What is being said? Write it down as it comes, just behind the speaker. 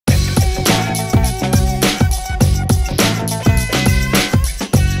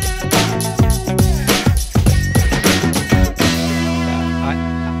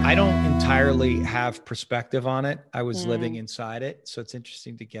really have perspective on it. I was living inside it. So it's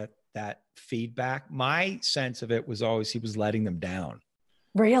interesting to get that feedback. My sense of it was always he was letting them down.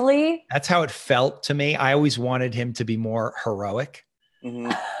 Really? That's how it felt to me. I always wanted him to be more heroic.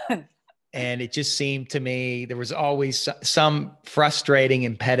 And it just seemed to me there was always some frustrating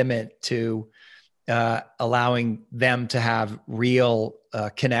impediment to allowing them to have real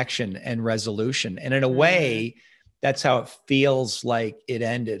connection and resolution. And in a way, that's how it feels like it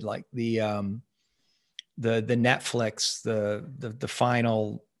ended. Like the Netflix, the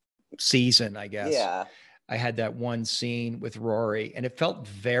final season, I guess. Yeah. I had that one scene with Rory, and it felt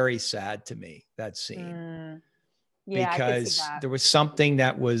very sad to me, that scene. Yeah, because there was something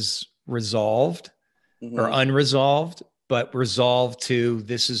that was resolved or unresolved, but resolved to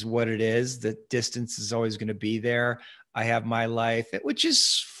this is what it is. The distance is always going to be there. I have my life, which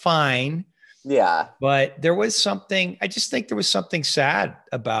is fine. Yeah. But there was something, I just think there was something sad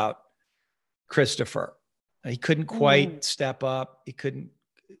about Christopher. He couldn't quite step up. He couldn't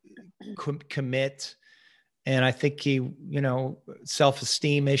commit. And I think he,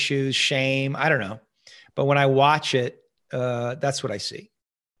 self-esteem issues, shame, I don't know. But when I watch it, that's what I see.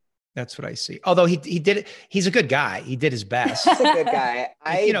 That's what I see. Although he did it. He's a good guy. He did his best. He's a good guy.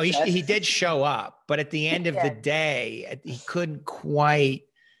 He did show up, but at the end of the day, he couldn't quite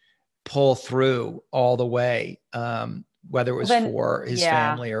pull through all the way. Whether it was for his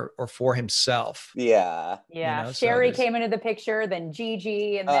family or for himself. Yeah. Yeah. Sherry came into the picture, then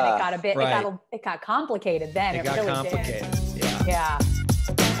Gigi, and then it got a bit, it got complicated then. It got really complicated. Did. Yeah.